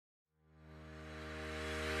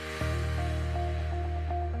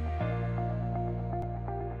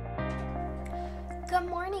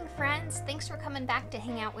friends. Thanks for coming back to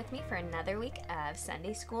hang out with me for another week of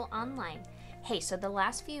Sunday School Online. Hey, so the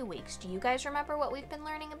last few weeks, do you guys remember what we've been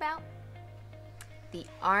learning about? The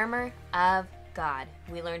armor of God.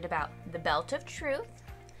 We learned about the belt of truth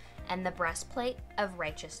and the breastplate of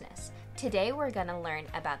righteousness. Today we're going to learn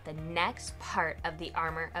about the next part of the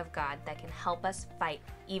armor of God that can help us fight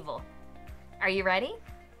evil. Are you ready?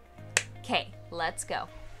 Okay, let's go.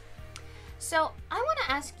 So I want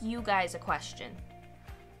to ask you guys a question.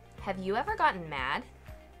 Have you ever gotten mad?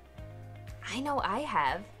 I know I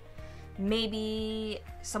have. Maybe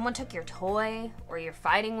someone took your toy, or you're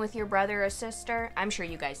fighting with your brother or sister. I'm sure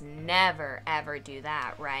you guys never ever do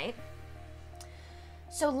that, right?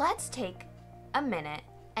 So let's take a minute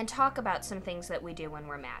and talk about some things that we do when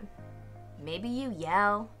we're mad. Maybe you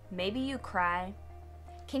yell, maybe you cry.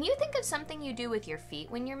 Can you think of something you do with your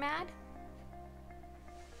feet when you're mad?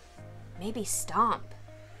 Maybe stomp.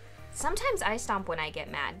 Sometimes I stomp when I get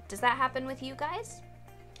mad. Does that happen with you guys?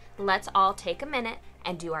 Let's all take a minute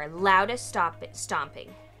and do our loudest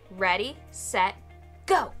stomping. Ready, set,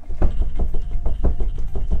 go!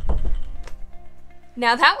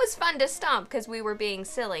 Now that was fun to stomp because we were being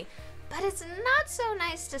silly, but it's not so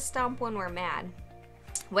nice to stomp when we're mad.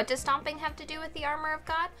 What does stomping have to do with the armor of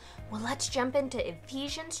God? Well, let's jump into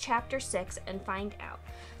Ephesians chapter 6 and find out.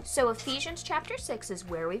 So Ephesians chapter 6 is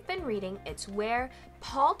where we've been reading. It's where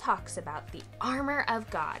Paul talks about the armor of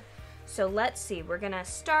God. So let's see, we're going to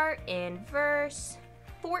start in verse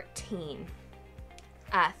 13.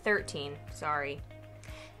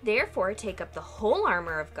 Therefore, take up the whole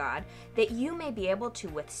armor of God, that you may be able to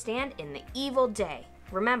withstand in the evil day.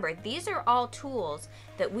 Remember, these are all tools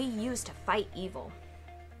that we use to fight evil.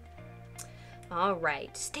 All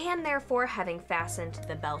right, stand therefore, having fastened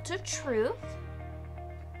the belt of truth,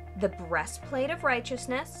 the breastplate of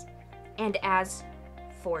righteousness, and as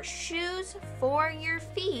for shoes for your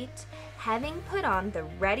feet, having put on the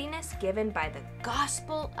readiness given by the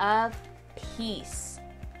gospel of peace.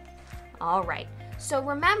 All right, so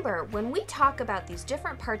remember, when we talk about these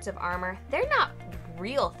different parts of armor, they're not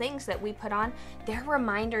real things that we put on. They're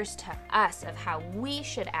reminders to us of how we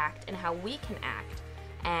should act and how we can act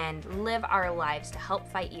and live our lives to help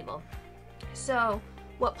fight evil. So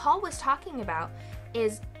what Paul was talking about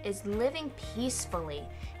is living peacefully,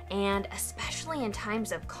 and especially in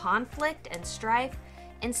times of conflict and strife,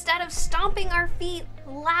 instead of stomping our feet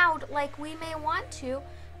loud like we may want to,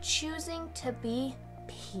 choosing to be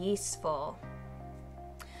peaceful.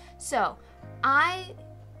 So I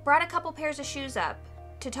brought a couple pairs of shoes up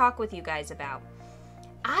to talk with you guys about.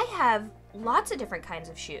 I have lots of different kinds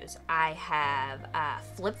of shoes. I have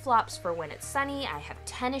flip-flops for when it's sunny. I have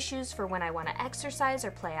tennis shoes for when I want to exercise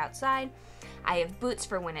or play outside. I have boots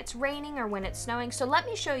for when it's raining or when it's snowing. So let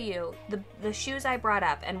me show you the shoes I brought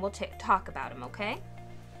up, and we'll talk about them, okay?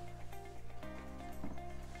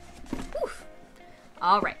 Whew.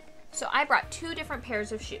 All right, so I brought two different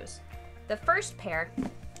pairs of shoes. The first pair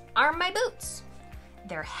are my boots.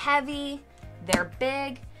 They're heavy, they're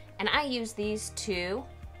big, and I use these to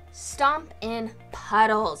stomp in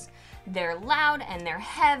puddles. They're loud and they're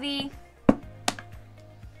heavy.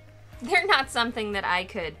 They're not something that I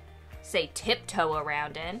could, say, tiptoe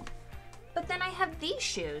around in. But then I have these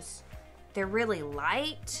shoes. They're really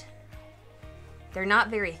light. They're not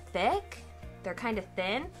very thick. They're kind of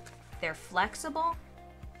thin. They're flexible.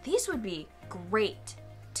 These would be great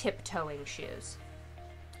tiptoeing shoes.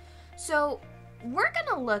 So we're going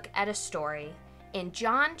to look at a story in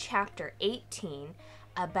John chapter 18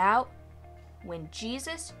 about when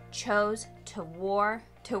Jesus chose to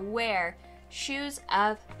wear shoes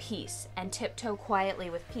of peace and tiptoe quietly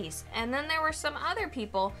with peace. And then there were some other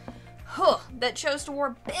people that chose to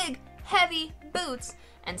wear big, heavy boots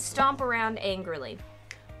and stomp around angrily.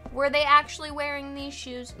 Were they actually wearing these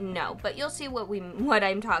shoes? No, but you'll see what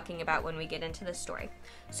I'm talking about when we get into the story.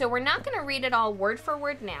 So we're not going to read it all word for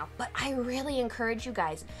word now, but I really encourage you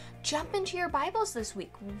guys, jump into your Bibles this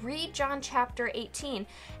week, read John chapter 18,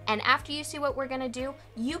 and after you see what we're going to do,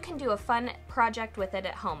 you can do a fun project with it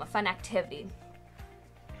at home, a fun activity.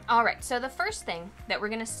 All right, so the first thing that we're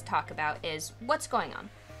going to talk about is what's going on.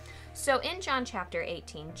 So in John chapter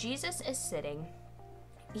 18, Jesus is sitting.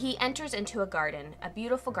 He enters into a garden, a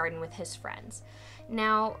beautiful garden with his friends.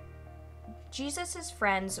 Now, Jesus'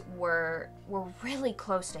 friends were really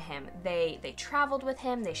close to him. They traveled with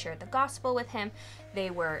him. They shared the gospel with him.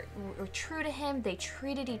 They were true to him. They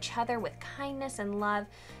treated each other with kindness and love.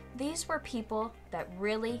 These were people that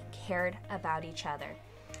really cared about each other.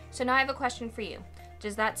 So now I have a question for you.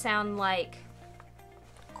 Does that sound like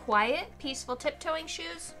quiet, peaceful tiptoeing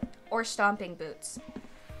shoes or stomping boots?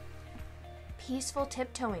 Peaceful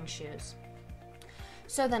tiptoeing shoes.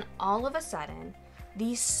 So then all of a sudden,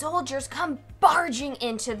 these soldiers come barging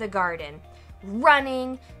into the garden,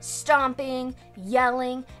 running, stomping,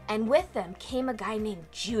 yelling, and with them came a guy named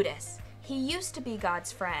Judas. He used to be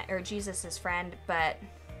God's friend, or Jesus's friend, but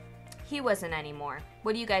he wasn't anymore.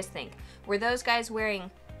 What do you guys think? Were those guys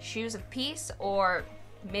wearing shoes of peace, or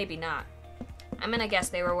maybe not? I'm gonna guess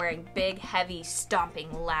they were wearing big, heavy,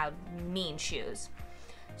 stomping, loud, mean shoes.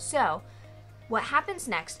 So what happens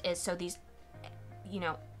next is, so these,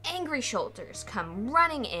 angry soldiers come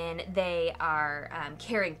running in. They are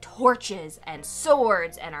carrying torches and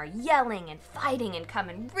swords and are yelling and fighting and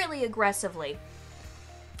coming really aggressively.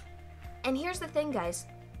 And here's the thing, guys.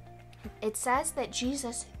 It says that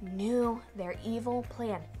Jesus knew their evil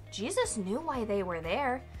plan. Jesus knew why they were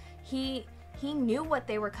there. He knew what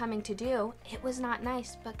they were coming to do. It was not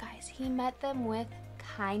nice, but guys, he met them with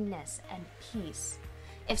kindness and peace.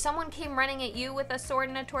 If someone came running at you with a sword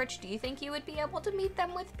and a torch, do you think you would be able to meet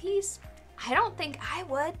them with peace? I don't think I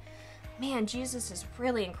would. Man, Jesus is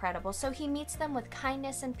really incredible. So he meets them with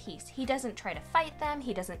kindness and peace. He doesn't try to fight them.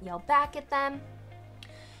 He doesn't yell back at them.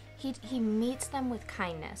 He meets them with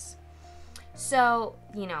kindness. So,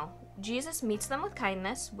 Jesus meets them with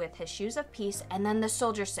kindness, with his shoes of peace, and then the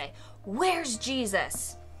soldiers say, "Where's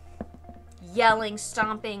Jesus?" Yelling,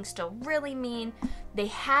 stomping, still really mean. They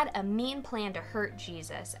had a mean plan to hurt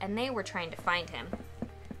Jesus, and they were trying to find him.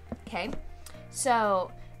 Okay?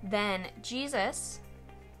 So then Jesus,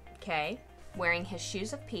 wearing his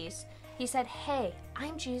shoes of peace, he said, "Hey,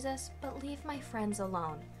 I'm Jesus, but leave my friends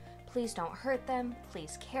alone. Please don't hurt them.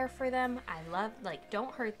 Please care for them.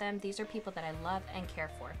 Don't hurt them. These are people that I love and care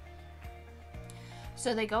for."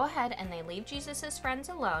 So they go ahead and they leave Jesus's friends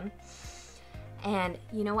alone. And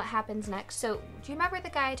you know what happens next? So do you remember the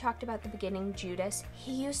guy I talked about at the beginning, Judas?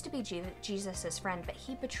 He used to be Jesus's friend, but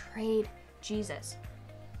he betrayed Jesus.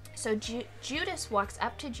 So Judas walks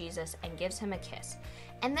up to Jesus and gives him a kiss.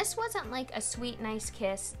 And this wasn't like a sweet, nice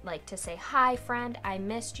kiss, like to say, "Hi, friend, I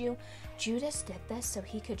missed you." Judas did this so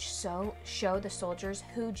he could show the soldiers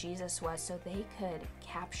who Jesus was, so they could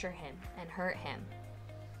capture him and hurt him.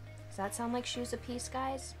 Does that sound like shoes of peace,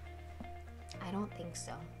 guys? I don't think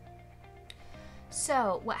so.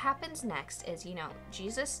 So what happens next is,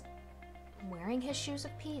 Jesus wearing his shoes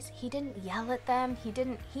of peace. He didn't yell at them.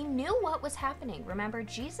 He knew what was happening. Remember,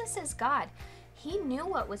 Jesus is God. He knew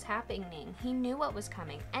what was happening. He knew what was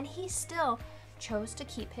coming. And he still chose to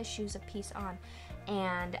keep his shoes of peace on.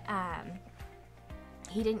 And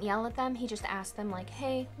he didn't yell at them. He just asked them, like,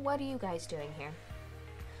 "Hey, what are you guys doing here?"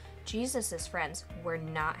 Jesus's friends were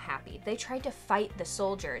not happy. They tried to fight the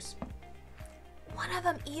soldiers. One of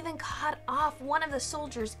them even cut off one of the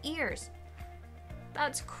soldiers' ears.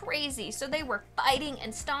 That's crazy. So they were fighting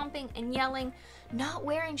and stomping and yelling, not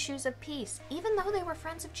wearing shoes of peace, even though they were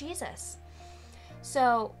friends of Jesus.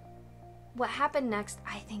 So what happened next,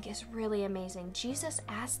 I think, is really amazing. Jesus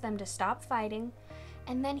asked them to stop fighting,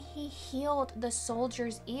 and then he healed the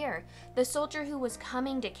soldier's ear. The soldier who was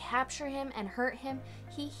coming to capture him and hurt him,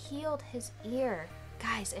 he healed his ear.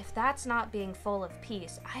 Guys, if that's not being full of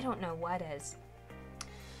peace, I don't know what is.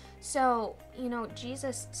 So,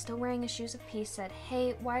 Jesus, still wearing his shoes of peace, said,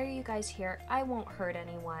 "Hey, why are you guys here? I won't hurt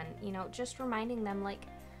anyone." Just reminding them, like,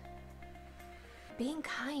 being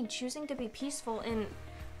kind, choosing to be peaceful in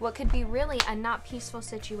what could be really a not peaceful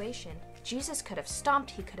situation. Jesus could have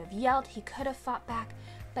stomped, he could have yelled, he could have fought back,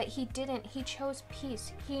 but he didn't. He chose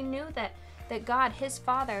peace. He knew that God, his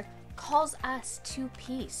Father, calls us to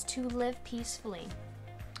peace, to live peacefully.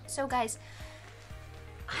 So guys,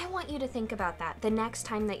 I want you to think about that the next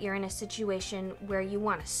time that you're in a situation where you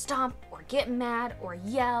want to stomp or get mad or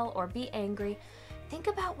yell or be angry. Think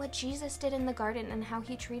about what Jesus did in the garden and how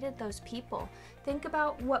he treated those people. Think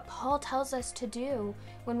about what Paul tells us to do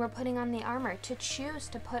when we're putting on the armor, to choose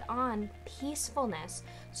to put on peacefulness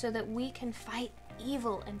so that we can fight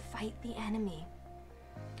evil and fight the enemy.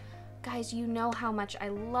 Guys, you know how much I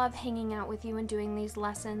love hanging out with you and doing these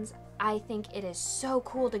lessons. I think it is so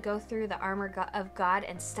cool to go through the armor of God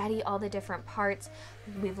and study all the different parts.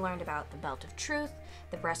 We've learned about the belt of truth,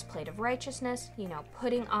 the breastplate of righteousness,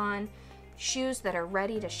 putting on shoes that are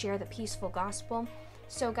ready to share the peaceful gospel.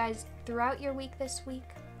 So guys, throughout your week this week,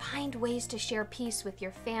 find ways to share peace with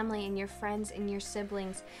your family and your friends and your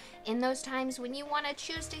siblings. In those times when you want to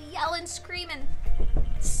choose to yell and scream and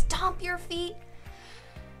stomp your feet,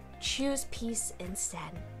 choose peace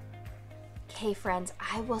instead. Okay, friends,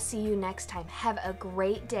 I will see you next time. Have a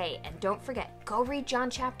great day. And don't forget, go read John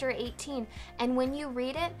chapter 18. And when you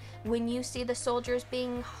read it, when you see the soldiers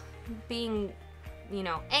being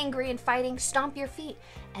angry and fighting, stomp your feet.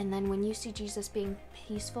 And then when you see Jesus being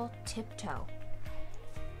peaceful, tiptoe.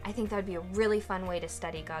 I think that would be a really fun way to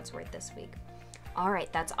study God's Word this week. All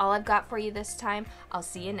right, that's all I've got for you this time. I'll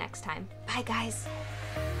see you next time. Bye, guys.